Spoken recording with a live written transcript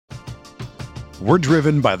We're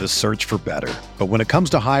driven by the search for better. But when it comes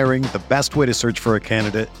to hiring, the best way to search for a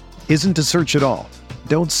candidate isn't to search at all.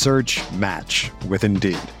 Don't search, match with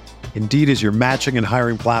Indeed. Indeed is your matching and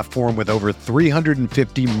hiring platform with over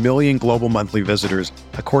 350 million global monthly visitors,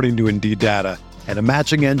 according to Indeed data, and a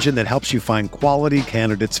matching engine that helps you find quality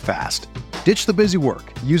candidates fast. Ditch the busy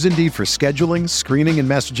work. Use Indeed for scheduling, screening, and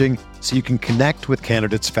messaging so you can connect with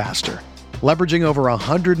candidates faster. Leveraging over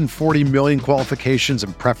 140 million qualifications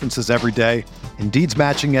and preferences every day, Indeed's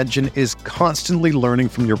matching engine is constantly learning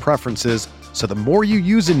from your preferences, so the more you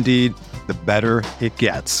use Indeed, the better it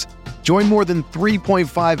gets. Join more than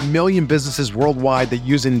 3.5 million businesses worldwide that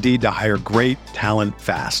use Indeed to hire great talent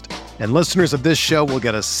fast. And listeners of this show will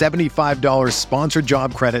get a $75 sponsored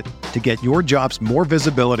job credit to get your jobs more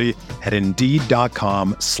visibility at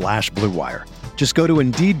Indeed.com/Blue Wire. Just go to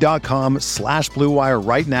Indeed.com/Blue Wire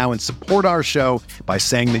right now and support our show by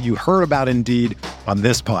saying that you heard about Indeed on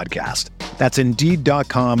this podcast. That's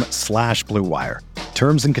Indeed.com/Blue Wire.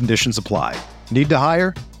 Terms and conditions apply. Need to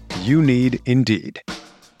hire? You need Indeed.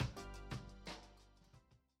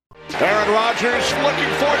 Aaron Rodgers looking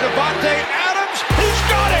for Davante Adams. He's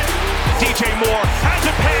got it. DJ Moore has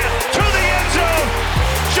a pass to the end zone.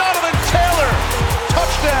 Jonathan Taylor,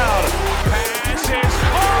 touchdown. Pass is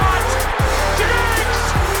caught. Diggs,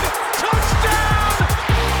 touchdown.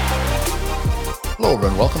 Hello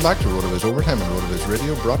everyone, welcome back to RotoViz Overtime and RotoViz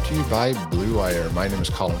Radio, brought to you by Blue Wire. My name is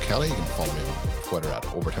Colin Kelly. You can follow me on Twitter at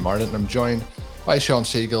Overtime Ireland, and I'm joined by Sean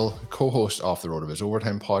Siegel, co-host of the RotoViz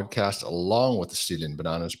Overtime podcast, along with the Stealing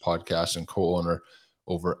Bananas podcast and co-owner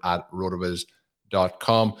over at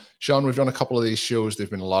rotoviz.com. Sean, we've done a couple of these shows. They've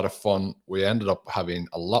been a lot of fun. We ended up having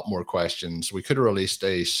a lot more questions. We could have released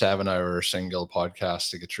a 7-hour single podcast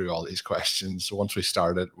to get through all these questions. So once we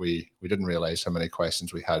started, we didn't realize how many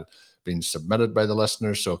questions we had been submitted by the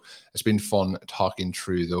listeners. So it's been fun talking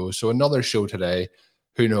through those. So another show today.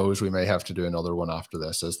 Who knows, we may have to do another one after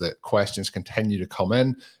this as the questions continue to come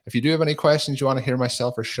in. If you do have any questions you want to hear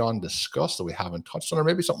myself or Sean discuss that we haven't touched on, or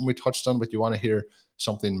maybe something we touched on, but you want to hear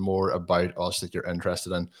something more about us that you're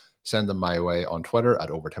interested in, send them my way on Twitter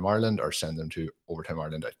at Overtime Ireland, or send them to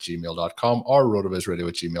overtimeireland@gmail.com or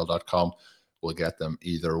rotovizradio@gmail.com. We'll get them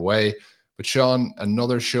either way. But Sean,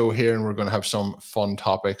 another show here, and we're going to have some fun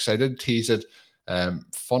topics. I did tease it.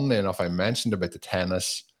 Funnily enough, I mentioned about the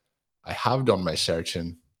tennis. I have done my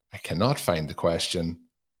searching. I cannot find the question,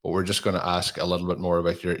 but we're just going to ask a little bit more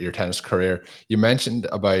about your tennis career. You mentioned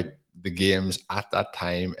about the games at that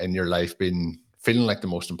time in your life feeling like the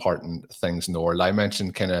most important things in the world. I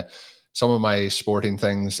mentioned kind of some of my sporting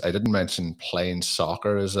things. I didn't mention playing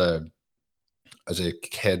soccer as a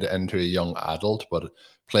kid into a young adult, but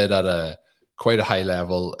played at quite a high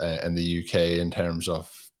level in the UK in terms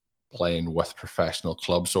of playing with professional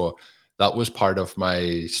clubs. So that was part of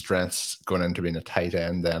my strengths going into being a tight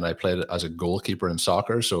end. Then I played as a goalkeeper in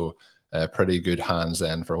soccer, so pretty good hands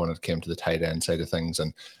then for when it came to the tight end side of things.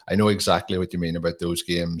 And I know exactly what you mean about those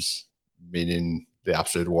games meaning the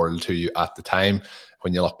absolute world to you at the time.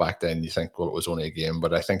 When you look back then, you think, well, it was only a game.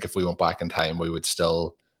 But I think if we went back in time, we would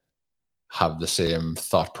still have the same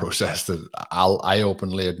thought process. That I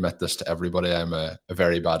openly admit this to everybody. I'm a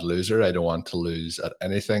very bad loser. I don't want to lose at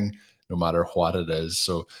anything, no matter what it is.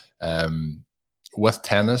 So with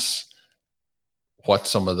tennis,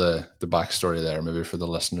 what's some of the backstory there, maybe for the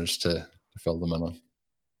listeners to fill them in on?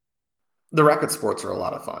 The racket sports are a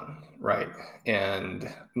lot of fun, right? And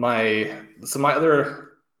my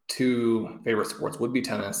other two favorite sports would be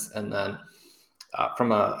tennis, and then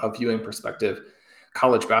from a viewing perspective,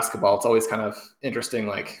 college basketball. It's always kind of interesting,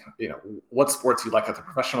 like, what sports you like at the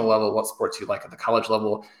professional level, what sports you like at the college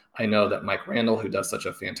level. I know that Mike Randall, who does such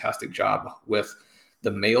a fantastic job with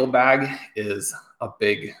the mailbag, is a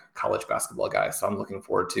big college basketball guy. So I'm looking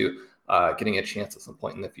forward to getting a chance at some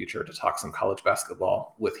point in the future to talk some college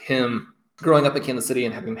basketball with him. Growing up in Kansas City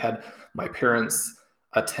and having had my parents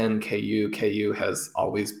attend KU has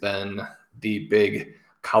always been the big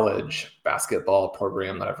college basketball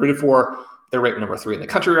program that I've rooted for. They're ranked number 3 in the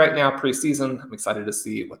country right now, preseason. I'm excited to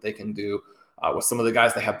see what they can do with some of the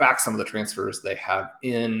guys they have back, some of the transfers they have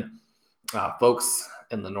in. Folks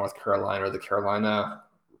in the North Carolina or the Carolina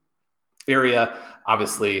area,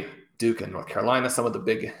 obviously Duke and North Carolina, some of the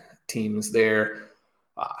big teams there.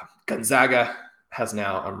 Gonzaga has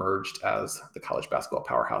now emerged as the college basketball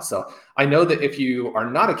powerhouse. So I know that if you are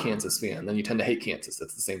not a Kansas fan, then you tend to hate Kansas.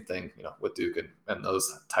 It's the same thing, with Duke and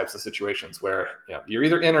those types of situations where, you're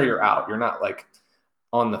either in or you're out. You're not like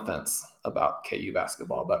on the fence about KU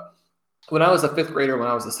basketball. But when I was a 5th grader, when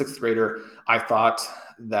I was a 6th grader, I thought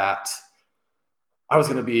that I was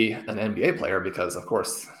going to be an NBA player because, of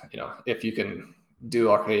course, if you can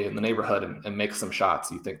do okay in the neighborhood and make some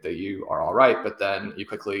shots, you think that you are all right, but then you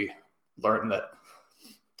quickly learn that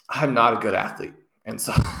I'm not a good athlete. And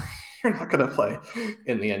so you're not going to play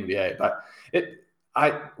in the NBA. But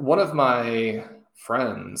one of my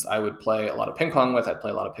friends I would play a lot of ping pong with. I'd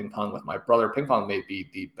play a lot of ping pong with my brother. Ping pong may be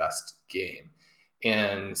the best game.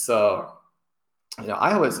 And so,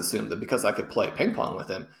 I always assumed that because I could play ping pong with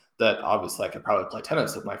him, that obviously I could probably play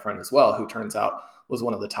tennis with my friend as well, who turns out was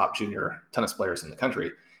one of the top junior tennis players in the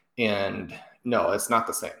country. And no, it's not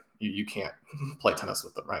the same. You can't play tennis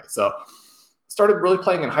with them, right? So started really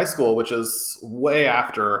playing in high school, which is way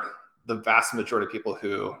after the vast majority of people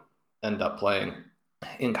who end up playing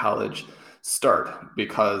in college start,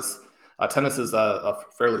 because tennis is a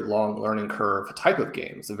fairly long learning curve type of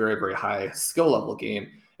game. It's a very, very high skill level game.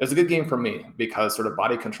 It's a good game for me because sort of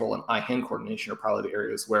body control and eye-hand coordination are probably the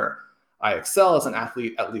areas where I excel as an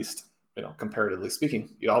athlete, at least, comparatively speaking.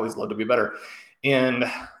 You'd always love to be better. And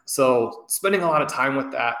so spending a lot of time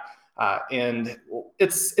with that, and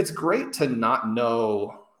it's great to not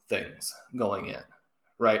know things going in,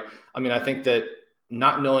 right? I mean, I think that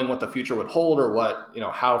not knowing what the future would hold or what,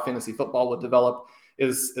 how fantasy football would develop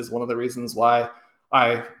is one of the reasons why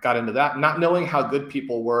I got into that. Not knowing how good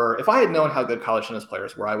people were. If I had known how good college tennis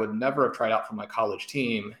players were, I would never have tried out for my college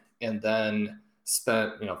team and then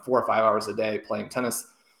spent, 4 or 5 hours a day playing tennis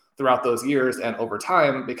throughout those years, and over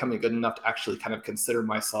time becoming good enough to actually kind of consider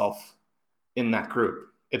myself in that group.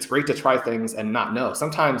 It's great to try things and not know.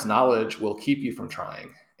 Sometimes knowledge will keep you from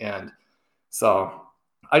trying. And so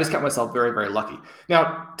I just got myself very, very lucky.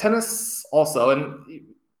 Now, tennis also, and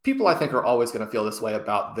people I think are always going to feel this way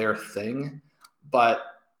about their thing, but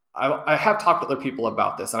I have talked with other people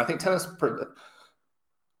about this, and I think tennis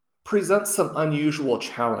presents some unusual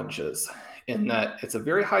challenges in that it's a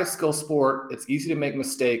very high skill sport. It's easy to make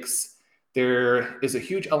mistakes. There is a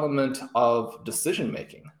huge element of decision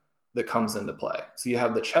making that comes into play. So you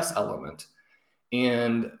have the chess element,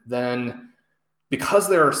 and then because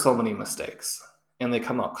there are so many mistakes and they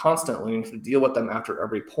come up constantly and you have to deal with them after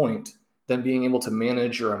every point, then being able to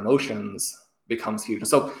manage your emotions becomes huge.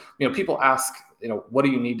 So, people ask, what do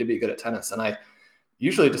you need to be good at tennis? And I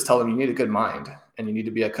usually just tell them you need a good mind and you need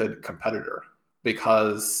to be a good competitor,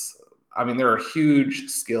 because there are huge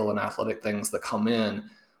skill and athletic things that come in,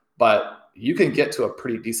 but you can get to a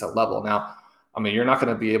pretty decent level. Now, you're not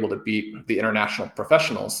going to be able to beat the international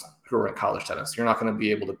professionals who are in college tennis. You're not going to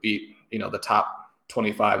be able to beat, the top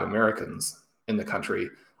 25 Americans in the country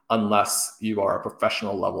unless you are a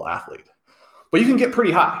professional level athlete. But you can get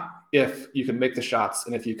pretty high if you can make the shots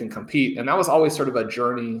and if you can compete. And that was always sort of a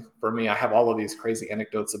journey for me. I have all of these crazy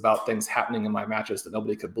anecdotes about things happening in my matches that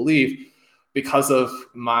nobody could believe because of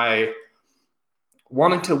my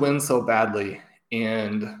wanting to win so badly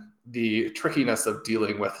and the trickiness of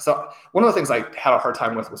dealing with. So one of the things I had a hard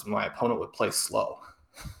time with was when my opponent would play slow,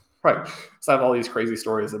 right? So I have all these crazy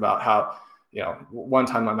stories about how, one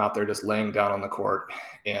time I'm out there just laying down on the court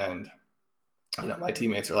and, my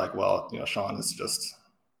teammates are like, well, Sean is just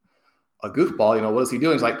a goofball. What is he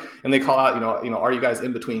doing? He's like, and they call out, are you guys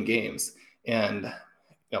in between games? And,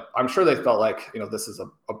 I'm sure they felt like, this is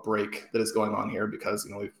a break that is going on here because,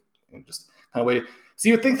 we've just kind of waited. So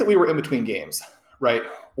you would think that we were in between games, right?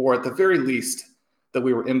 Or at the very least that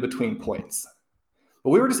we were in between points. But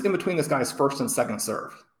we were just in between this guy's first and second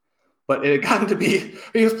serve. But it had gotten to be,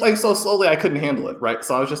 he was playing so slowly, I couldn't handle it, right?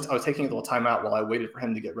 So I was taking a little time out while I waited for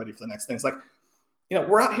him to get ready for the next thing. It's like,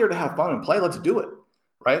 we're out here to have fun and play. Let's do it,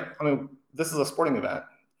 right? This is a sporting event.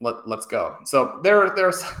 Let's go. So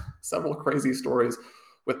there's several crazy stories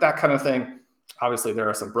with that kind of thing. Obviously, there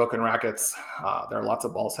are some broken rackets. There are lots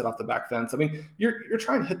of balls hit off the back fence. You're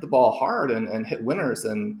trying to hit the ball hard and hit winners,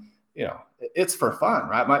 and it's for fun,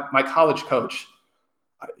 right? My college coach,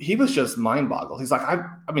 he was just mind-boggled. He's like,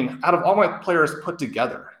 out of all my players put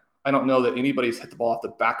together, I don't know that anybody's hit the ball off the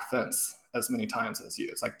back fence as many times as you.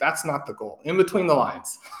 It's like, that's not the goal. In between the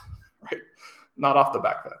lines, right? Not off the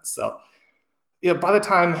back fence. So, by the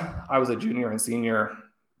time I was a junior and senior,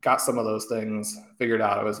 got some of those things figured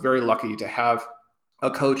out. I was very lucky to have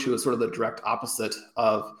a coach who was sort of the direct opposite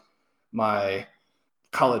of my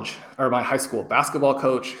college or my high school basketball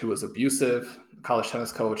coach, who was abusive. The college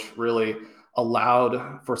tennis coach really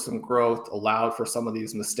allowed for some growth, allowed for some of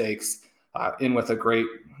these mistakes, in with a great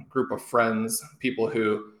group of friends, people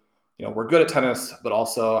who, were good at tennis, but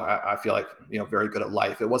also I feel like, very good at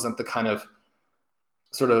life. It wasn't the kind of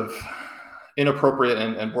sort of inappropriate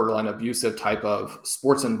and borderline abusive type of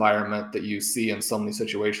sports environment that you see in so many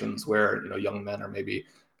situations where, young men are maybe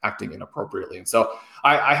acting inappropriately. And so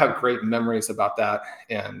I have great memories about that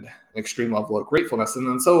and an extreme level of gratefulness. And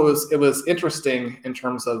then so it was interesting in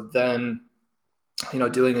terms of then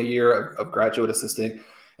doing a year of graduate assisting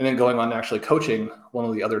and then going on to actually coaching one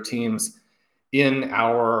of the other teams in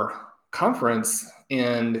our conference,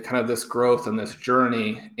 and kind of this growth and this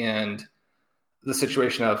journey and the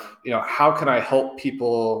situation of, how can I help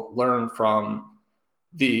people learn from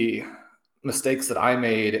the mistakes that I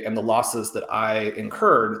made and the losses that I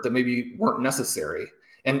incurred that maybe weren't necessary,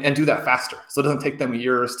 and do that faster. So it doesn't take them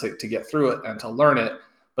years to get through it and to learn it,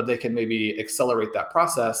 but they can maybe accelerate that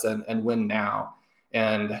process and win now.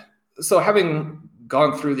 And so having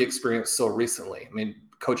gone through the experience so recently,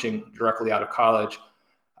 coaching directly out of college,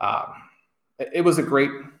 it was a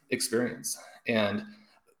great experience. And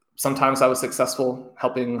sometimes I was successful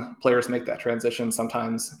helping players make that transition.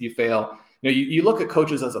 Sometimes you fail. You look at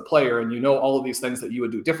coaches as a player and all of these things that you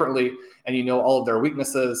would do differently, and all of their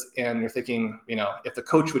weaknesses, and you're thinking, if the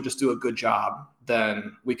coach would just do a good job,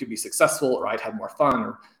 then we could be successful, or I'd have more fun,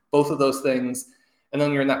 or both of those things. And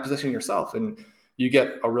then you're in that position yourself, and you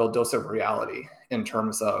get a real dose of reality in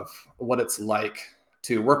terms of what it's like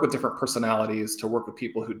to work with different personalities, to work with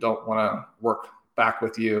people who don't want to work back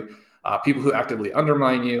with you, people who actively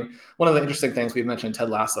undermine you. One of the interesting things, we've mentioned Ted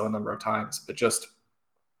Lasso a number of times, but just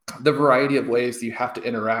the variety of ways you have to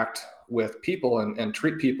interact with people and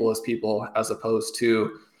treat people as opposed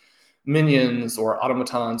to minions or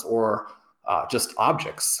automatons or just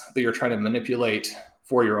objects that you're trying to manipulate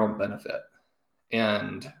for your own benefit.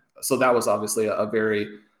 And so that was obviously a very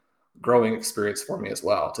growing experience for me as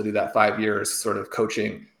well, to do that 5 years sort of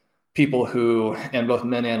coaching people who, and both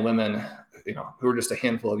men and women, who are just a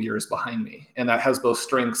handful of years behind me. And that has both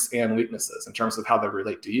strengths and weaknesses in terms of how they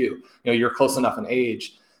relate to you. You're close enough in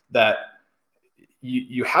age that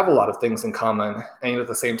you have a lot of things in common. And at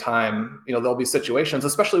the same time, there'll be situations,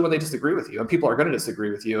 especially when they disagree with you, and people are going to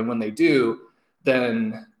disagree with you. And when they do,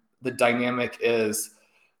 then the dynamic is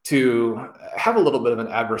to have a little bit of an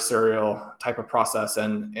adversarial type of process.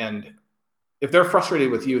 And if they're frustrated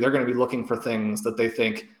with you, they're going to be looking for things that they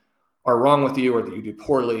think are wrong with you or that you do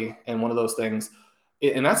poorly. And one of those things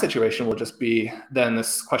in that situation will just be then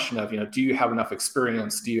this question of, do you have enough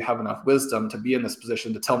experience? Do you have enough wisdom to be in this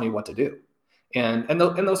position to tell me what to do? And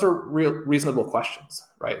those are real reasonable questions,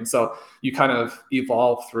 right? And so you kind of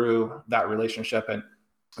evolve through that relationship. And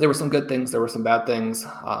there were some good things, there were some bad things,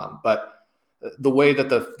 but the way that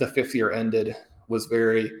the fifth year ended was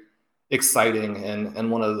very exciting,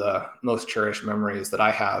 and one of the most cherished memories that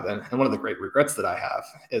I have, and one of the great regrets that I have,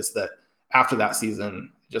 is that after that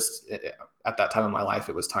season, just at that time in my life,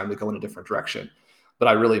 it was time to go in a different direction. But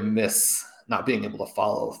I really miss not being able to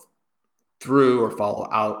follow through or follow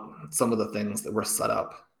out some of the things that were set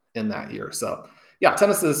up in that year. So yeah,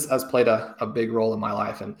 tennis has played a big role in my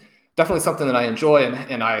life, and definitely something that I enjoy,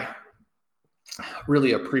 and I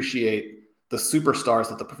really appreciate the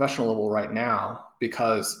superstars at the professional level right now,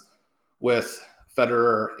 because with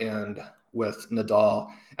Federer and with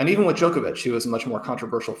Nadal, and even with Djokovic, who is a much more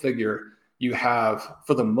controversial figure, you have,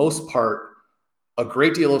 for the most part, a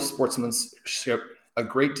great deal of sportsmanship, a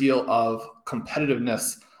great deal of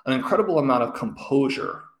competitiveness, an incredible amount of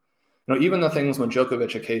composure. Even the things when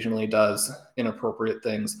Djokovic occasionally does inappropriate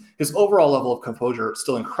things, his overall level of composure is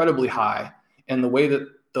still incredibly high. And the way that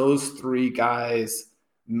those three guys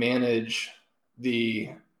manage the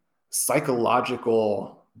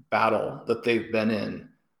psychological battle that they've been in,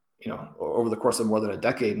 over the course of more than a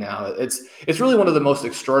decade now, it's really one of the most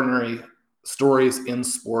extraordinary stories in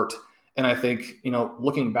sport. And I think,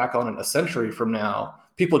 looking back on it a century from now,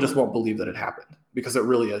 people just won't believe that it happened, because it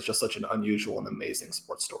really is just such an unusual and amazing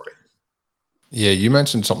sports story. Yeah, you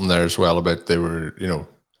mentioned something there as well about they were,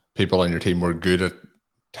 people on your team were good at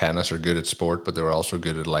tennis or good at sport, but they were also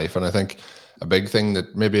good at life. And I think a big thing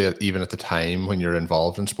that maybe even at the time when you're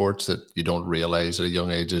involved in sports that you don't realize at a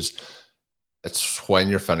young age is it's when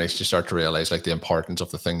you're finished, you start to realize like the importance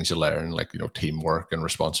of the things you learn, like, teamwork and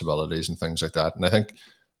responsibilities and things like that. And I think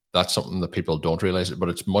that's something that people don't realize, but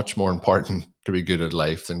it's much more important to be good at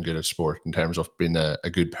life than good at sport in terms of being a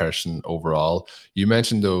good person overall. You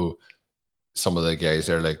mentioned though, some of the guys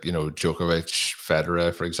there, like, Djokovic,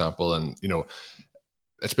 Federer, for example, and,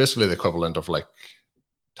 it's basically the equivalent of like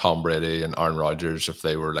Tom Brady and Aaron Rodgers if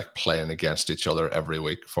they were like playing against each other every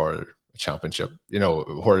week for a championship,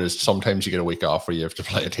 whereas sometimes you get a week off where you have to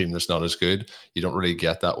play a team that's not as good. You don't really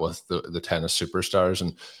get that with the tennis superstars.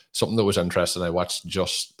 And something that was interesting I watched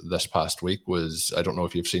just this past week was, I don't know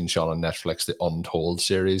if you've seen, Sean, on Netflix, the Untold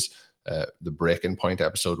series. The Breaking Point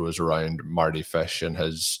episode was around Marty Fish and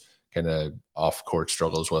his kind of off-court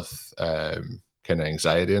struggles with kind of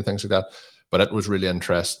anxiety and things like that. But it was really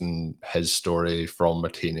interesting, his story from a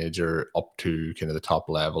teenager up to kind of the top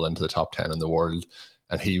level into the top 10 in the world.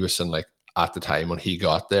 And he was saying, like, at the time when he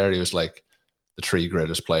got there, he was like, the 3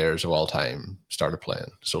 greatest players of all time started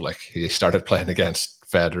playing. So like he started playing against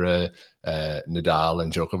Federer, Nadal,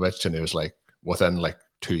 and Djokovic, and it was like within like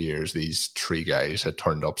 2 years, these 3 guys had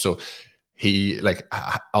turned up. So he, like,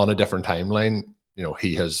 on a different timeline,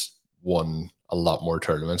 he has won a lot more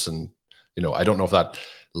tournaments, and I don't know if that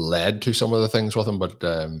led to some of the things with him, but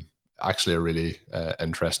actually a really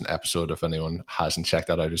interesting episode. If anyone hasn't checked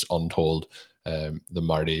that out, is Untold, the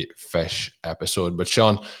Marty Fish episode. But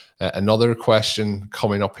Sean, another question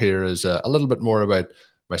coming up here is a little bit more about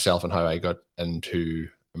myself and how I got into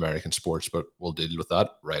American sports, but we'll deal with that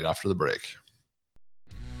right after the break.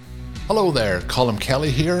 Hello there, Colm Kelly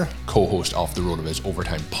here, co-host of the RotoViz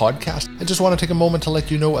Overtime podcast. I just want to take a moment to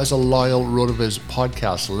let you know, as a loyal RotoViz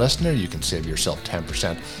podcast listener, you can save yourself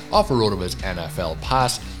 10% off a RotoViz NFL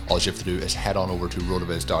pass. All you have to do is head on over to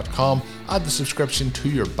rotoviz.com, add the subscription to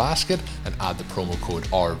your basket, and add the promo code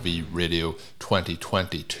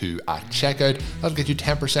RVRadio2022 at checkout. That'll get you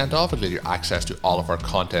 10% off. It'll get you access to all of our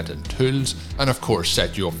content and tools, and of course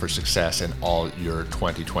set you up for success in all your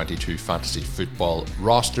 2022 fantasy football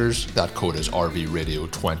rosters. That code is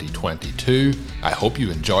RVRadio2022. I hope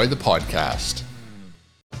you enjoy the podcast.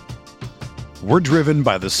 We're driven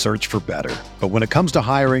by the search for better. But when it comes to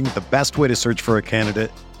hiring, the best way to search for a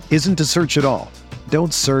candidate isn't to search at all.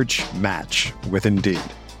 Don't search, match with Indeed.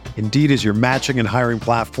 Indeed is your matching and hiring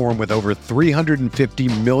platform with over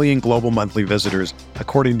 350 million global monthly visitors,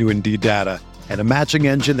 according to Indeed data, and a matching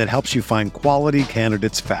engine that helps you find quality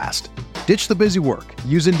candidates fast. Ditch the busy work.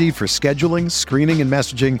 Use Indeed for scheduling, screening, and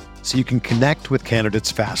messaging so you can connect with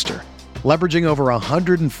candidates faster. Leveraging over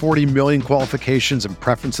 140 million qualifications and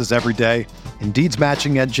preferences every day, Indeed's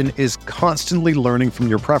matching engine is constantly learning from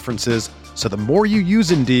your preferences, so the more you use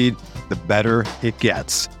Indeed, the better it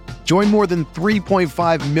gets. Join more than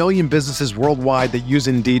 3.5 million businesses worldwide that use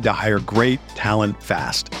Indeed to hire great talent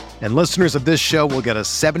fast. And listeners of this show will get a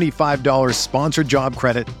 $75 sponsored job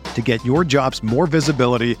credit to get your jobs more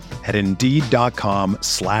visibility at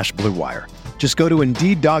Indeed.com/Blue Wire. Just go to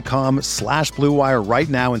Indeed.com/Blue Wire right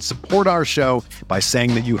now and support our show by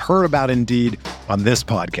saying that you heard about Indeed on this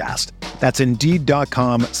podcast. That's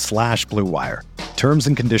Indeed.com/Blue Wire. Terms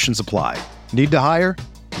and conditions apply. Need to hire?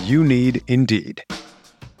 You need Indeed.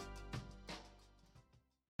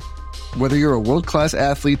 Whether you're a world-class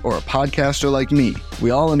athlete or a podcaster like me,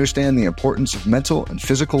 we all understand the importance of mental and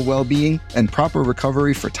physical well-being and proper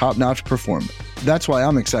recovery for top-notch performance. That's why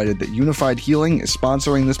I'm excited that Unified Healing is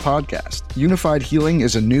sponsoring this podcast. Unified Healing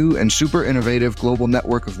is a new and super innovative global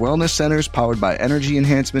network of wellness centers powered by Energy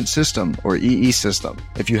Enhancement System, or EE System.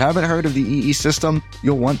 If you haven't heard of the EE System,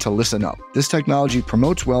 you'll want to listen up. This technology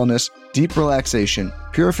promotes wellness, deep relaxation,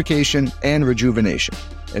 purification, and rejuvenation.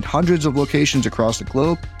 At hundreds of locations across the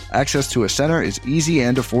globe, access to a center is easy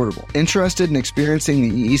and affordable. Interested in experiencing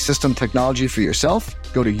the EE System technology for yourself?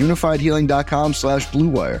 Go to unifiedhealing.com/Blue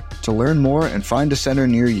Wire to learn more and find a center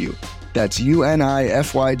near you. That's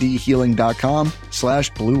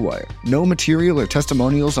UNIFYDhealing.com/Blue Wire. No material or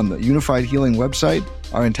testimonials on the Unified Healing website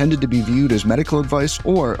are intended to be viewed as medical advice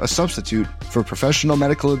or a substitute for professional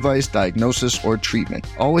medical advice, diagnosis, or treatment.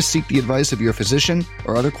 Always seek the advice of your physician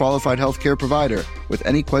or other qualified healthcare provider with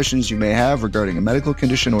any questions you may have regarding a medical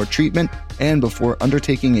condition or treatment, and before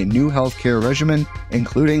undertaking a new healthcare regimen,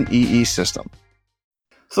 including EE System.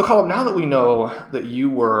 So, Colm, now that we know that you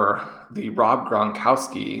were the Rob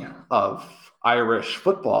Gronkowski of Irish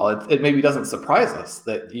football, it maybe doesn't surprise us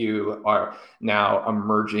that you are now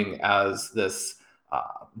emerging as this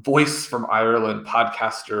voice from Ireland,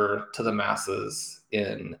 podcaster to the masses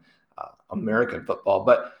in American football.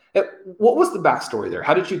 But what was the backstory there?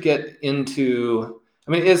 How did you get into?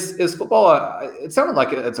 I mean, is football? It sounded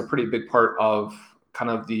like it's a pretty big part of kind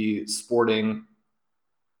of the sporting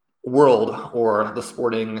world or the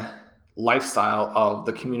sporting lifestyle of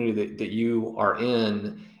the community that you are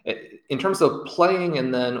in terms of playing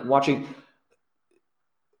and then watching.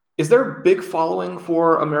 Is there a big following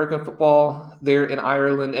for American football there in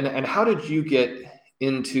Ireland? And how did you get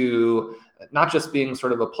into not just being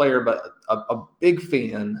sort of a player, but a big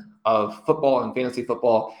fan of football and fantasy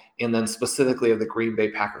football, and then specifically of the Green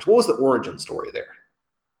Bay Packers? What was the origin story there?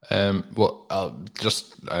 Well,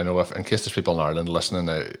 I know in case there's people in Ireland listening,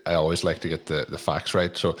 I always like to get the facts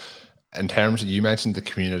right. So in terms of, you mentioned the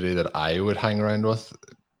community that I would hang around with,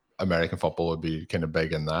 American football would be kind of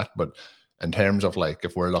big in that. But in terms of like,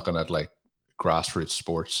 if we're looking at like grassroots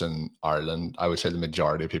sports in Ireland, I would say the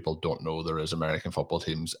majority of people don't know there is American football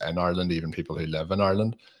teams in Ireland, even people who live in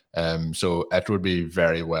Ireland. So it would be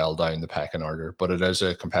very well down the pecking order, but it is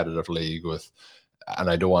a competitive league and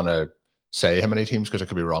I don't want to say how many teams because I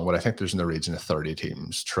could be wrong, but I think there's in the region of 30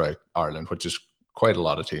 teams throughout Ireland, which is quite a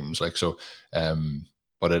lot of teams. Like, so,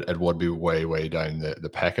 but it would be way, way down the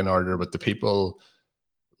pecking order. But the people,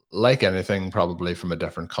 like anything, probably from a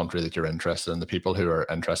different country that you're interested in, the people who are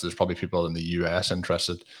interested, there's probably people in the US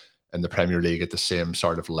interested in the Premier League at the same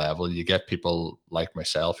sort of level. You get people like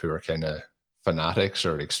myself who are kind of fanatics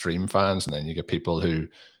or extreme fans, and then you get people who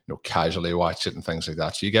casually watch it and things like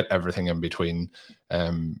that. So you get everything in between.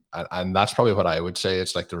 And that's probably what I would say.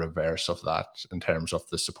 It's like the reverse of that in terms of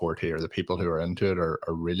the support here. The people who are into it are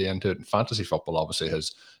really into it. And fantasy football obviously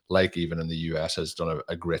has, like even in the US, has done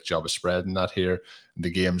a great job of spreading that here.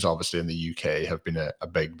 The games obviously in the UK have been a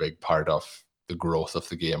big, big part of the growth of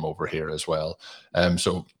the game over here as well.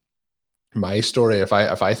 So my story, if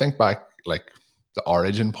I think back, like the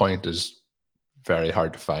origin point is very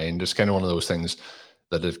hard to find. It's kind of one of those things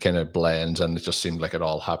that it kind of blends, and it just seemed like it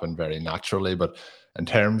all happened very naturally. But in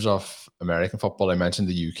terms of American football, I mentioned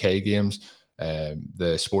the UK games.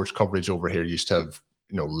 The sports coverage over here used to have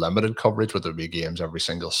limited coverage, but there'd be games every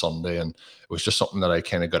single Sunday, and it was just something that I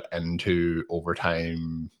kind of got into over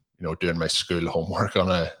time. Doing my school homework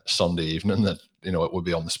on a Sunday evening, that it would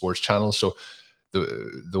be on the sports channel. So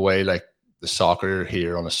the way like the soccer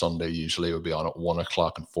here on a Sunday usually would be on at 1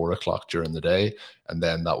 o'clock and 4 o'clock during the day. And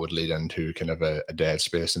then that would lead into kind of a dead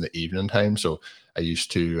space in the evening time. So I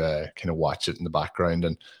used to kind of watch it in the background,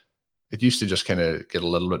 and it used to just kind of get a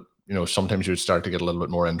little bit, sometimes you would start to get a little bit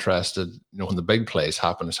more interested. When the big plays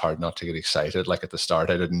happen, it's hard not to get excited. Like at the start,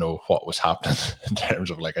 I didn't know what was happening in terms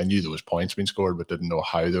of I knew there was points being scored, but didn't know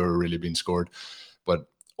how they were really being scored. But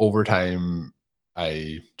over time,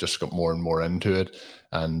 I just got more and more into it.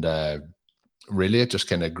 And, really, it just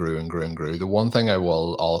kind of grew and grew and grew. The one thing I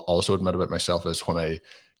will also admit about myself is when I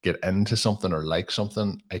get into something or like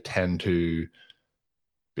something, I tend to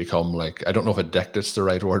become I don't know if addicted's the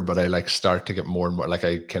right word, but I start to get more and more,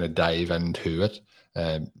 I kind of dive into it.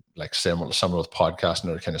 Similar with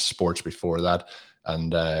podcasting or kind of sports before that.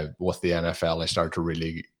 And with the NFL, I started to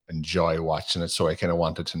really enjoy watching it. So I kind of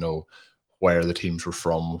wanted to know where the teams were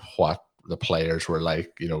from, what the players were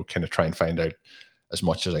like, kind of try and find out as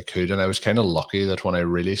much as I could. And I was kind of lucky that when I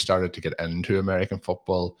really started to get into American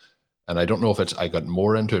football, and I don't know if I got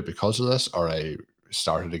more into it because of this, or I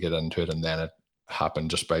started to get into it and then it happened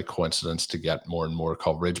just by coincidence to get more and more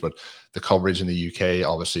coverage. But the coverage in the UK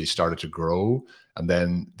obviously started to grow, and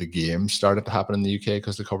then the games started to happen in the UK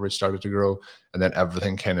because the coverage started to grow, and then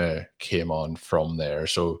everything kind of came on from there.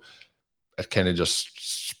 So it kind of just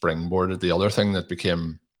springboarded. The other thing that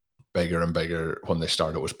became bigger and bigger when they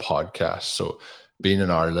started was podcasts. So being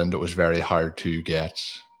in Ireland, it was very hard to get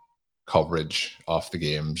coverage of the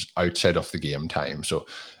games outside of the game time. So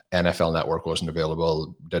NFL Network wasn't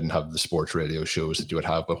available, didn't have the sports radio shows that you would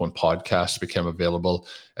have. But when podcasts became available,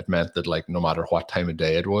 it meant that no matter what time of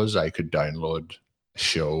day it was, I could download a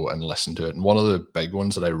show and listen to it. And one of the big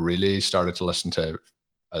ones that I really started to listen to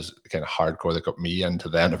as kind of hardcore that got me into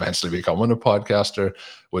then eventually becoming a podcaster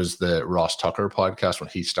was the Ross Tucker podcast when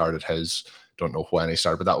he started his. Don't know when he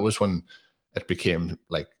started, but that was when it became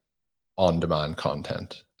on-demand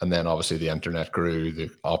content. And then obviously the internet grew,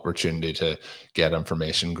 the opportunity to get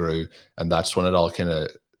information grew, and that's when it all kind of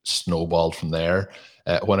snowballed from there.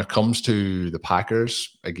 When it comes to the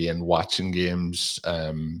Packers, again, watching games,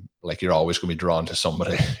 you're always going to be drawn to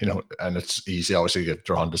somebody, and it's easy obviously to get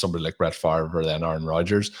drawn to somebody like Brett Favre or then Aaron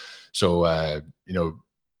Rodgers. So,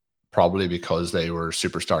 probably because they were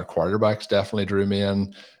superstar quarterbacks definitely drew me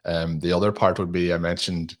in. The other part would be, I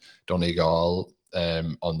mentioned Donegal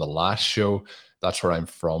on the last show. That's where I'm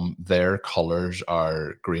from. Their colors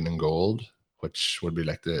are green and gold, which would be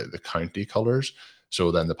the county colors. So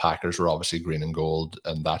then the Packers were obviously green and gold,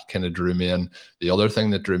 and that kind of drew me in. The other thing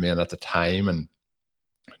that drew me in at the time, and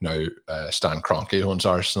now Stan Kroenke owns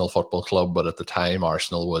Arsenal Football Club, but at the time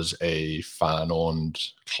Arsenal was a fan-owned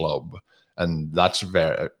club. And that's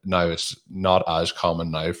now it's not as common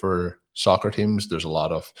now for soccer teams. There's a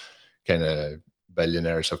lot of kind of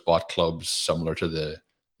billionaires have bought clubs similar to the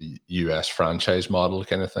US franchise model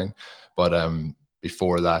kind of thing. But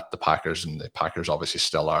before that, the Packers obviously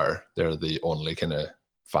still are. They're the only kind of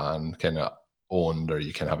fan kind of owned, or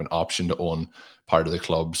you can have an option to own part of the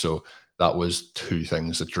club. So that was two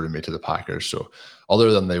things that drew me to the Packers. So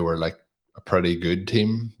other than they were a pretty good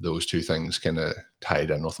team, those two things kind of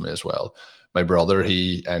tied in with me as well. My brother,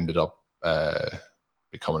 he ended up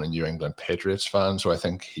becoming a New England Patriots fan, so I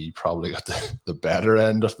think he probably got the better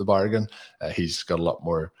end of the bargain. He's got a lot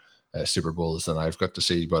more Super Bowls than I've got to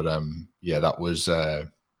see, but that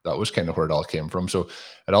was kind of where it all came from. So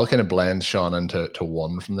it all kind of blends, Sean, into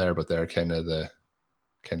one from there, but they're kind of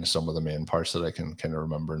some of the main parts that I can kind of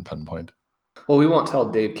remember and pinpoint. Well, we won't tell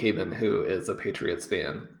Dave Caban, who is a Patriots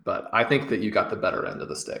fan, but I think that you got the better end of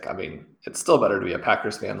the stick. I mean, it's still better to be a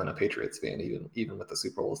Packers fan than a Patriots fan, even with the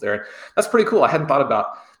Super Bowls there. That's pretty cool. I hadn't thought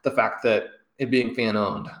about the fact that it being fan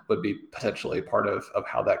owned would be potentially part of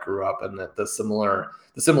how that grew up, and that the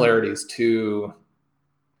similarities to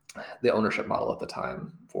the ownership model at the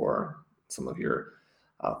time for some of your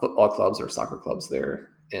football clubs or soccer clubs there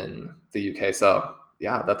in the UK. So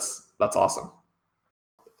yeah, that's awesome.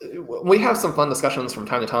 We have some fun discussions from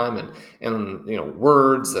time to time, and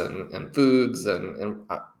words and foods, and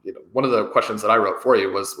one of the questions that I wrote for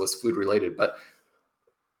you was food related, but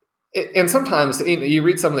and sometimes you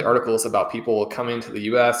read some of the articles about people coming to the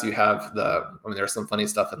U.S. You have there's some funny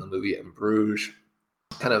stuff in the movie In Bruges,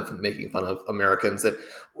 kind of making fun of Americans. That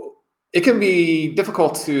it can be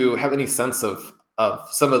difficult to have any sense of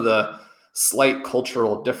some of the slight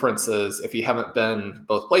cultural differences if you haven't been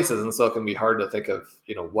both places, and so it can be hard to think of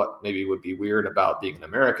what maybe would be weird about being an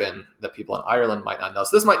American that people in Ireland might not know.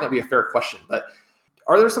 So this might not be a fair question, but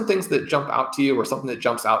are there some things that jump out to you, or something that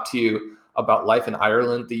jumps out to you about life in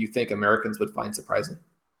Ireland that you think Americans would find surprising?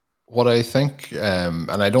 What I think, and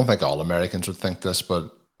I don't think all Americans would think this, but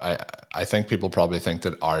I think people probably think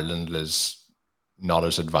that Ireland is not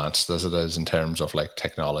as advanced as it is in terms of like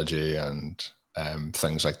technology and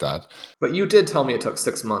things like that. But you did tell me it took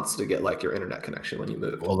 6 months to get like your internet connection when you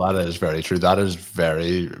moved. Well, that is very true. That is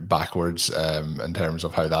very backwards in terms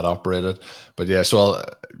of how that operated. But yeah, so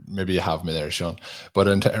maybe you have me there, Sean. But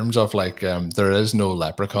in terms of like, there is no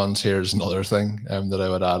leprechauns here is another thing that I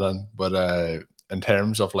would add in. But in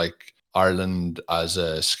terms of like Ireland as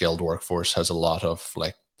a skilled workforce has a lot of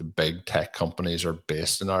like the big tech companies are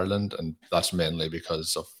based in Ireland, and that's mainly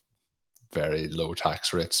because of very low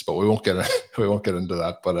tax rates, but we won't get into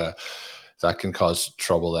that. But that can cause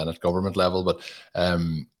trouble then at government level. But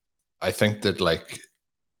I think that like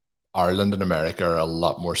Ireland and America are a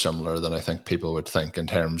lot more similar than I think people would think in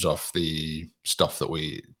terms of the stuff that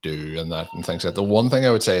we do and things like that. The one thing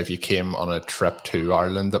I would say if you came on a trip to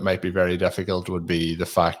Ireland that might be very difficult would be the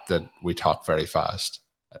fact that we talk very fast,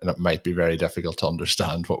 and it might be very difficult to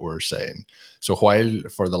understand what we're saying. So while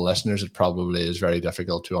for the listeners, it probably is very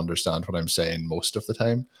difficult to understand what I'm saying most of the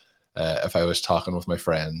time, if I was talking with my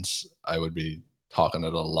friends, I would be talking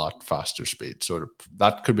at a lot faster speed. So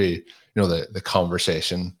that could be, the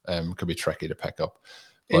conversation could be tricky to pick up.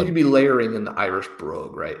 And you'd be layering in the Irish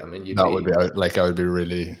brogue, right? I mean, I would be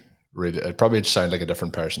really, it'd probably sound like a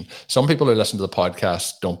different person. Some people who listen to the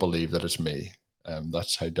podcast don't believe that it's me.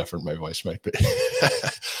 That's how different my voice might be.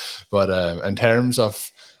 But in terms of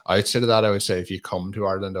outside of that, I would say if you come to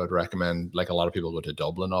Ireland, I would recommend, like a lot of people go to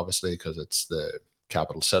Dublin, obviously, because it's the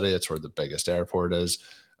capital city. It's where the biggest airport is.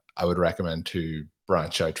 I would recommend to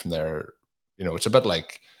branch out from there. It's a bit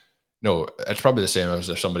like, it's probably the same as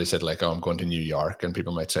if somebody said like, oh, I'm going to New York, and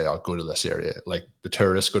people might say, I'll go to this area. Like the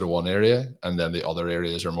tourists go to one area, and then the other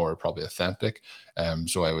areas are more probably authentic.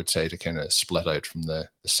 So I would say to kind of split out from the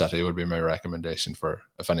city would be my recommendation for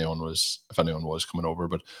if anyone was coming over.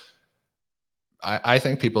 But I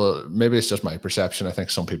think people, maybe it's just my perception, I think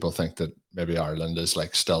some people think that maybe Ireland is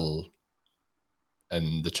like still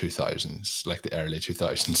in the 2000s, like the early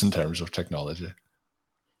 2000s in terms of technology.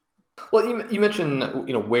 Well, you mentioned,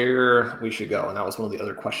 where we should go. And that was one of the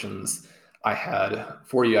other questions I had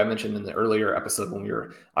for you. I mentioned in the earlier episode when we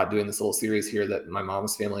were doing this little series here that my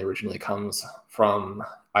mom's family originally comes from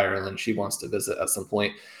Ireland. She wants to visit at some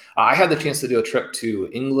point. I had the chance to do a trip to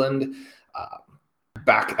England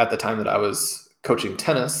back at the time that I was coaching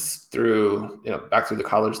tennis back through the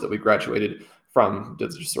college that we graduated from. Did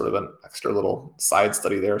just sort of an extra little side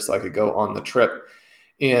study there so I could go on the trip.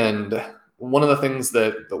 And one of the things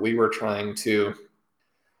that we were trying to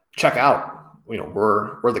check out,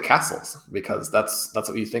 were the castles, because that's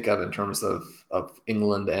what you think of in terms of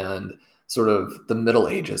England and sort of the Middle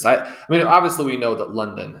Ages. I mean, obviously we know that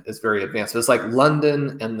London is very advanced, but it's like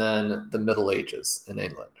London and then the Middle Ages in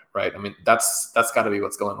England, right? I mean, that's got to be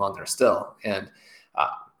what's going on there still. And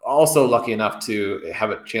also lucky enough to have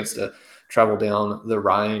a chance to travel down the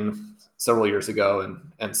Rhine several years ago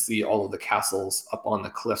and see all of the castles up on the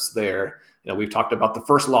cliffs there. We've talked about the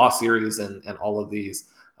First Law series and all of these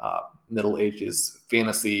Middle Ages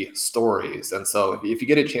fantasy stories. And so if you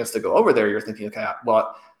get a chance to go over there, you're thinking, okay,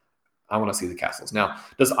 well, I want to see the castles. Now,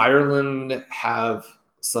 does Ireland have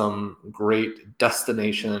some great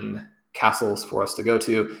destination castles for us to go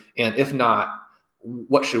to? And if not,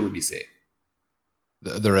 what should we be seeing?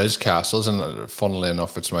 There is castles, and funnily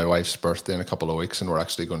enough, it's my wife's birthday in a couple of weeks, and we're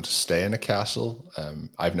actually going to stay in a castle.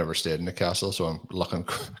 I've never stayed in a castle, so I'm looking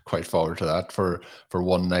quite forward to that for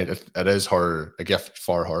one night. It is a gift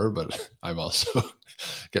for her, but I'm also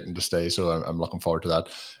getting to stay. So I'm looking forward to that.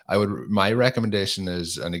 My recommendation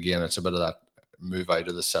is, and again, it's a bit of that move out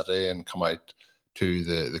of the city and come out to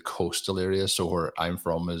the coastal area. So where I'm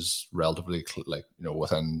from is relatively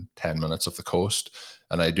within 10 minutes of the coast.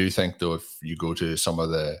 And I do think though, if you go to some of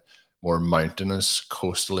the more mountainous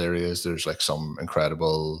coastal areas, there's like some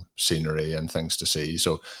incredible scenery and things to see.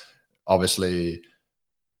 So obviously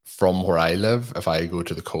from where I live, if I go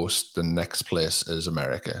to the coast, the next place is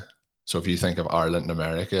America. So if you think of Ireland and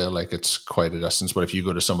America, like it's quite a distance. But if you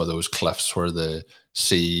go to some of those cliffs where the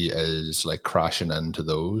sea is like crashing into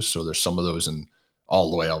those, so there's some of those in all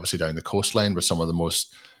the way obviously down the coastline, but some of the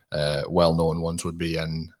most well-known ones would be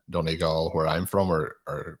in Donegal, where I'm from, or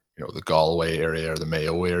the Galway area or the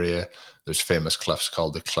Mayo area. There's famous cliffs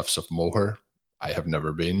called the Cliffs of Moher. I have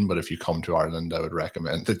never been, but if you come to Ireland, I would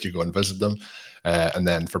recommend that you go and visit them. And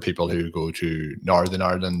then for people who go to Northern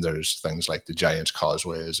Ireland, there's things like the Giant's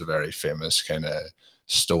Causeway is a very famous kind of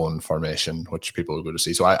stone formation, which people go to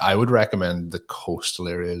see. So I would recommend the coastal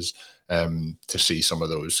areas to see some of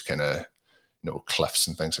those kind of cliffs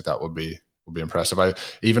and things like that would be impressive.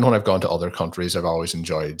 Even when I've gone to other countries, I've always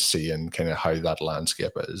enjoyed seeing kind of how that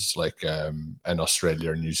landscape is. Like in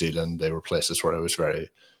Australia or New Zealand, they were places where I was very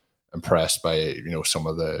impressed by some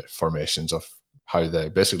of the formations of how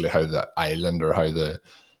the island or how the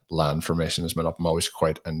land formation is made up. I'm always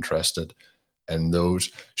quite interested in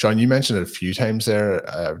those. Sean, you mentioned it a few times there.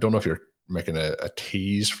 I don't know if you're making a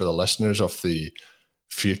tease for the listeners of the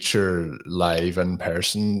future live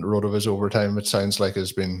in-person RotoViz Overtime. It sounds like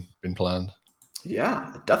has been planned.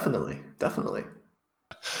 Yeah, definitely.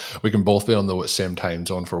 We can both be on the same time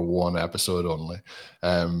zone for one episode only.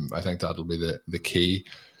 I think that'll be the key.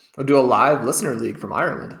 We'll do a live listener league from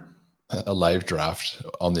Ireland. A live draft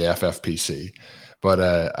on the FFPC.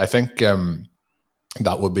 But I think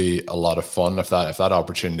that would be a lot of fun if that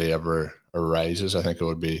opportunity ever arises. I think it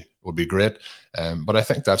would be great. But I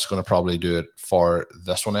think that's going to probably do it for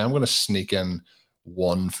this one. I'm going to sneak in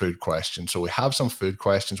one food question. So we have some food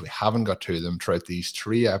questions. We haven't got to them throughout these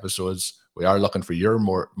 3 episodes. We are looking for your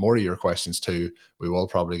more of your questions too. We will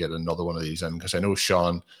probably get another one of these in because I know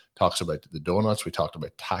Sean talks about the donuts. We talked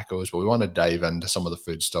about tacos, but we want to dive into some of the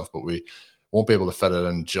food stuff, but we won't be able to fit it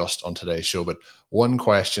in just on today's show. But one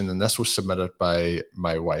question, and this was submitted by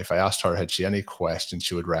my wife. I asked her, had she any questions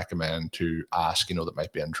she would recommend to ask, that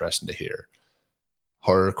might be interesting to hear.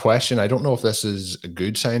 Her question, I don't know if this is a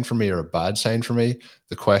good sign for me or a bad sign for me.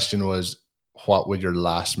 The question was, what would your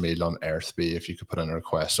last meal on earth be if you could put in a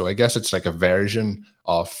request? So I guess it's like a version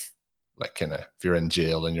of like kind of if you're in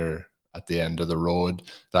jail and you're at the end of the road,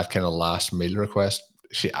 that kind of last meal request.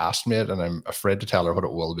 She asked me it, and I'm afraid to tell her what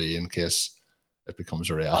it will be in case it becomes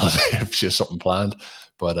a reality if she has something planned.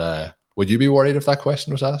 But would you be worried if that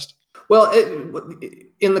question was asked? Well,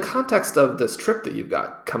 in the context of this trip that you've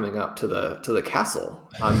got coming up to the castle,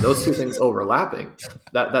 those two things overlapping,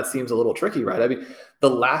 that seems a little tricky, right? I mean, the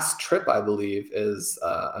last trip, I believe, is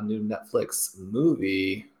a new Netflix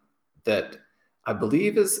movie that I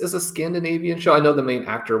believe is a Scandinavian show. I know the main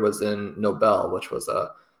actor was in Nobel, which was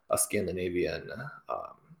a Scandinavian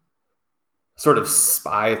sort of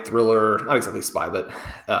spy thriller, not exactly spy, but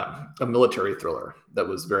a military thriller that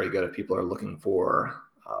was very good if people are looking for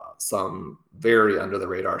some very under the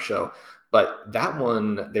radar show. But that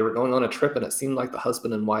one, they were going on a trip and it seemed like the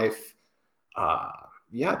husband and wife,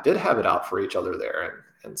 did have it out for each other there.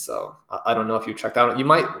 And so I don't know if you checked out. You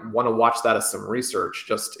might want to watch that as some research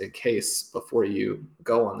just in case before you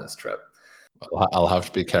go on this trip. I'll have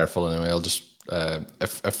to be careful anyway. I'll just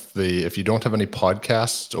if you don't have any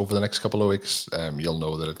podcasts over the next couple of weeks, you'll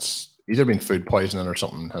know that it's either been food poisoning or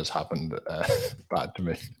something has happened bad to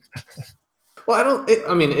me. Well,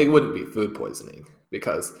 it wouldn't be food poisoning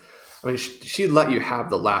because, she'd let you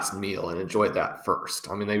have the last meal and enjoy that first.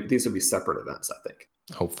 These would be separate events, I think.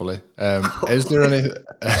 Hopefully. Is there anything,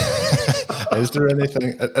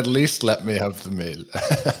 at least let me have the meal.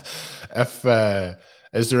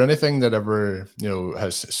 Is there anything that ever,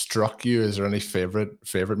 has struck you? Is there any favorite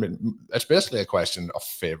meal? It's basically a question of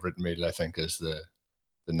favorite meal, I think, is the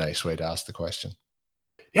nice way to ask the question.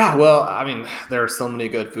 Yeah, well, there are so many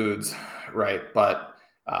good foods, right? But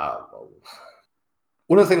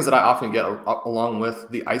one of the things that I often get along with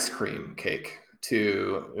the ice cream cake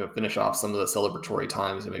to finish off some of the celebratory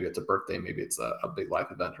times, and maybe it's a birthday, maybe it's a big life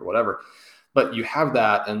event or whatever, but you have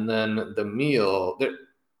that, and then the meal,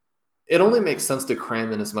 it only makes sense to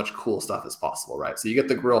cram in as much cool stuff as possible, right? So you get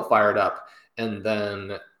the grill fired up, and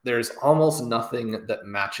then there's almost nothing that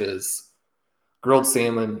matches grilled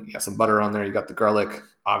salmon. You got some butter on there, you got the garlic,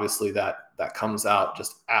 obviously that comes out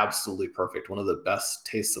just absolutely perfect, one of the best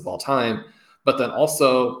tastes of all time. But then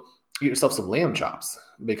also get yourself some lamb chops,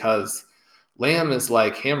 because lamb is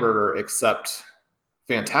like hamburger, except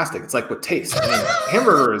fantastic. It's like with taste. I mean,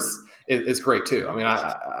 hamburger is great too. I mean,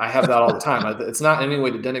 I have that all the time. It's not in any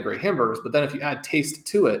way to denigrate hamburgers, but then if you add taste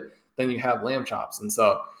to it, then you have lamb chops. And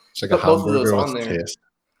so it's like a both of those on there. Taste.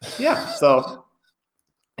 Yeah. So,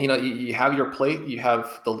 you have your plate, you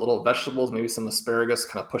have the little vegetables, maybe some asparagus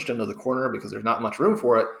kind of pushed into the corner because there's not much room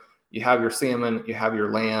for it. You have your salmon, you have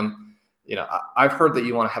your lamb. I've heard that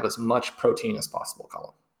you want to have as much protein as possible,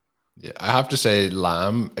 Colin. Yeah, I have to say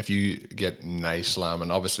lamb, if you get nice lamb,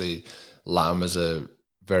 and obviously lamb is a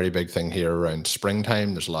very big thing here around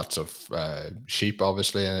springtime. There's lots of sheep,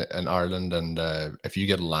 obviously, in Ireland. And if you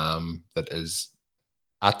get lamb that is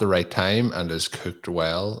at the right time and is cooked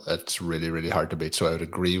well, it's really, really hard to beat. So I would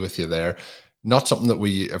agree with you there. Not something that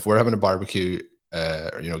if we're having a barbecue,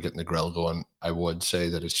 getting the grill going, I would say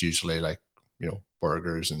that it's usually like,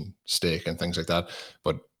 burgers and steak and things like that.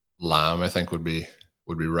 But lamb, I think, would be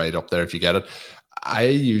right up there if you get it. I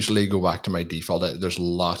usually go back to my default. There's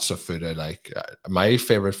lots of food I like. My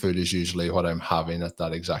favorite food is usually what I'm having at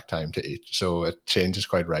that exact time to eat. So it changes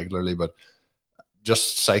quite regularly, but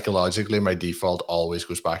just psychologically, my default always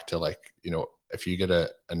goes back to, like, if you get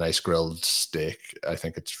a nice grilled steak, I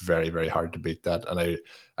think it's very, very hard to beat that. And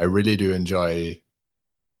I really do enjoy,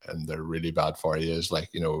 and they're really bad for you, is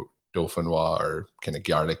like, dauphinoise or kind of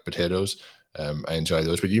garlic potatoes. I enjoy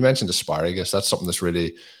those. But you mentioned asparagus. That's something that's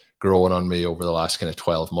really growing on me over the last kind of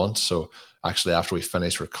 12 months. So actually, after we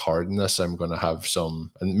finish recording this, I'm going to have some,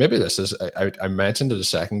 and maybe this is, I mentioned it a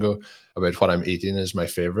second ago about what I'm eating is my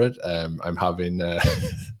favorite. I'm having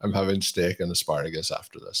steak and asparagus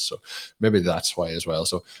after this. So maybe that's why as well.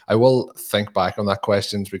 So I will think back on that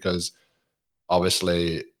question, because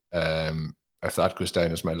obviously, if that goes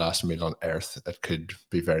down as my last meal on earth, it could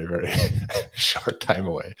be very, very short time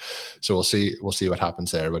away. So we'll see what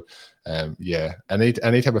happens there. But yeah, any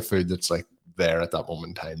type of food that's like there at that moment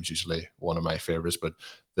in time is usually one of my favorites. But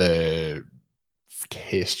the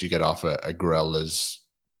taste you get off a grill is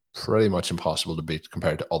pretty much impossible to beat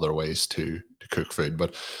compared to other ways to cook food.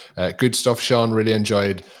 But good stuff, Sean. Really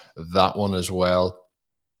enjoyed that one as well.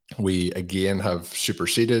 We again have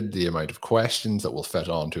superseded the amount of questions that will fit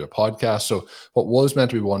onto a podcast. So what was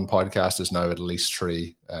meant to be one podcast is now at least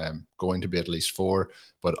 3, going to be at least 4,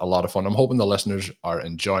 but a lot of fun. I'm hoping the listeners are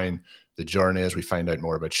enjoying the journey as we find out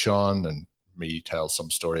more about Sean and me tell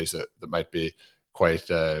some stories that might be quite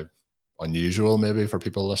unusual maybe for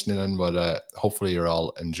people listening in, but hopefully you're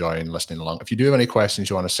all enjoying listening along. If you do have any questions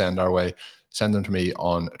you want to send our way, send them to me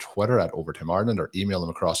on Twitter at Overtime Ireland, or email them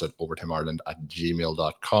across at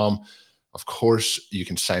overtimeireland@gmail.com. Of course, you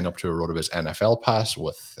can sign up to a RotoViz NFL Pass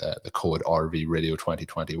with the code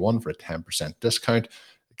RVRadio2021 for a 10% discount.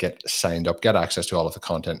 Get signed up, get access to all of the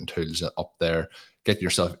content and tools up there. Get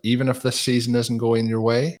yourself, even if this season isn't going your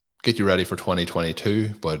way, get you ready for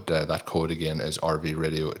 2022, but that code again is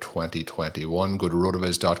RVRadio2021. Go to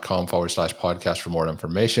rotoviz.com/podcast for more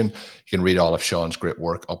information. You can read all of Sean's great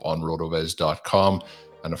work up on rotoviz.com.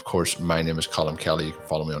 And of course, my name is Colin Kelly. You can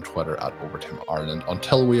follow me on Twitter at Overtime Ireland.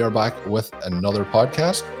 Until we are back with another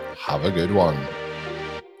podcast, have a good one.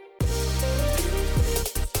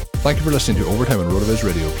 Thank you for listening to Overtime on RotoViz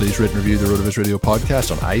Radio. Please rate and review the RotoViz Radio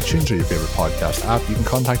podcast on iTunes or your favorite podcast app. You can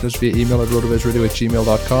contact us via email at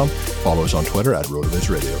rotovizradio@gmail.com. Follow us on Twitter at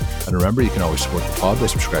RotoViz Radio. And remember, you can always support the pod by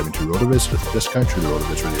subscribing to RotoViz with a discount through the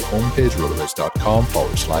RotoViz Radio homepage,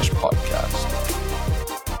 rotoviz.com/podcast.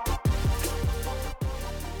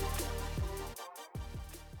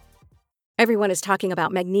 Everyone is talking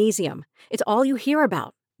about magnesium. It's all you hear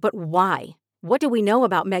about. But why? What do we know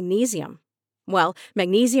about magnesium? Well,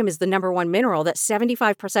 magnesium is the #1 mineral that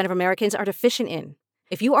 75% of Americans are deficient in.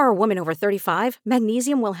 If you are a woman over 35,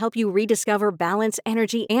 magnesium will help you rediscover balance,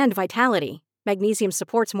 energy, and vitality. Magnesium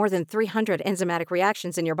supports more than 300 enzymatic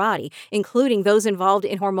reactions in your body, including those involved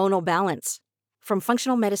in hormonal balance. From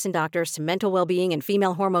functional medicine doctors to mental well-being and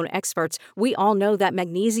female hormone experts, we all know that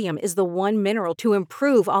magnesium is the one mineral to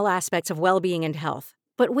improve all aspects of well-being and health.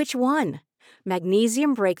 But which one?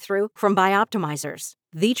 Magnesium Breakthrough from Bioptimizers,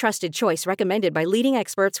 the trusted choice recommended by leading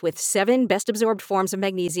experts with 7 best-absorbed forms of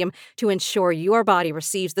magnesium to ensure your body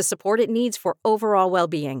receives the support it needs for overall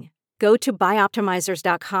well-being. Go to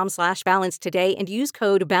bioptimizers.com/balance today and use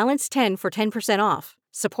code BALANCE10 for 10% off.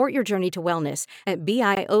 Support your journey to wellness at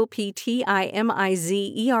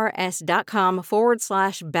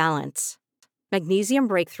bioptimizers.com/balance. Magnesium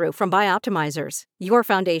Breakthrough from Bioptimizers, your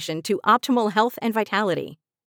foundation to optimal health and vitality.